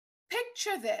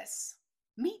Picture this.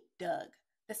 Meet Doug,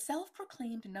 the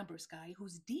self-proclaimed numbers guy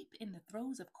who's deep in the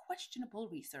throes of questionable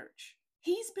research.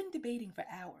 He's been debating for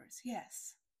hours,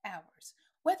 yes, hours,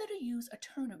 whether to use a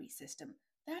ternary system,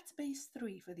 that's base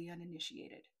 3 for the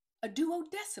uninitiated, a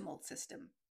duodecimal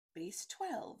system, base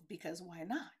 12, because why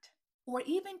not? Or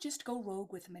even just go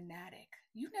rogue with Monadic,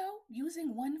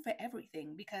 using one for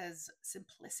everything because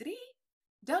simplicity?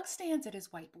 Doug stands at his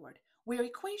whiteboard, where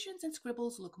equations and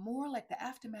scribbles look more like the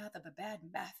aftermath of a bad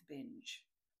math binge.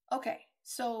 Okay,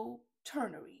 so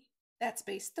ternary. That's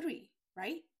base 3,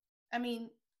 right? I mean,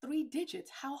 3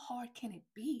 digits, how hard can it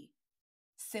be?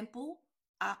 Simple,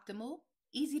 optimal,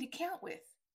 easy to count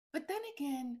with. But then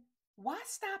again, why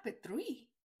stop at 3?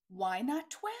 Why not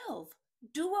 12?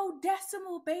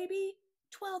 Duodecimal, baby!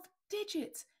 12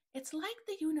 digits. It's like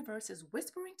the universe is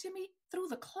whispering to me through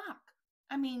the clock.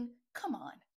 I mean, come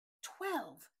on.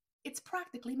 12. It's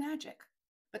practically magic.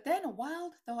 But then a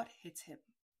wild thought hits him.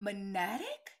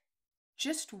 Monadic?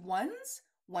 Just ones?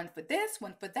 One for this,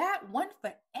 one for that, one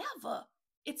forever.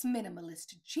 It's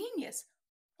minimalist genius.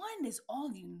 One is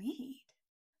all you need.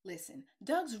 Listen,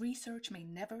 Doug's research may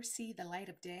never see the light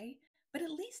of day, but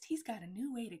at least he's got a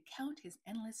new way to count his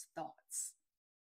endless thoughts.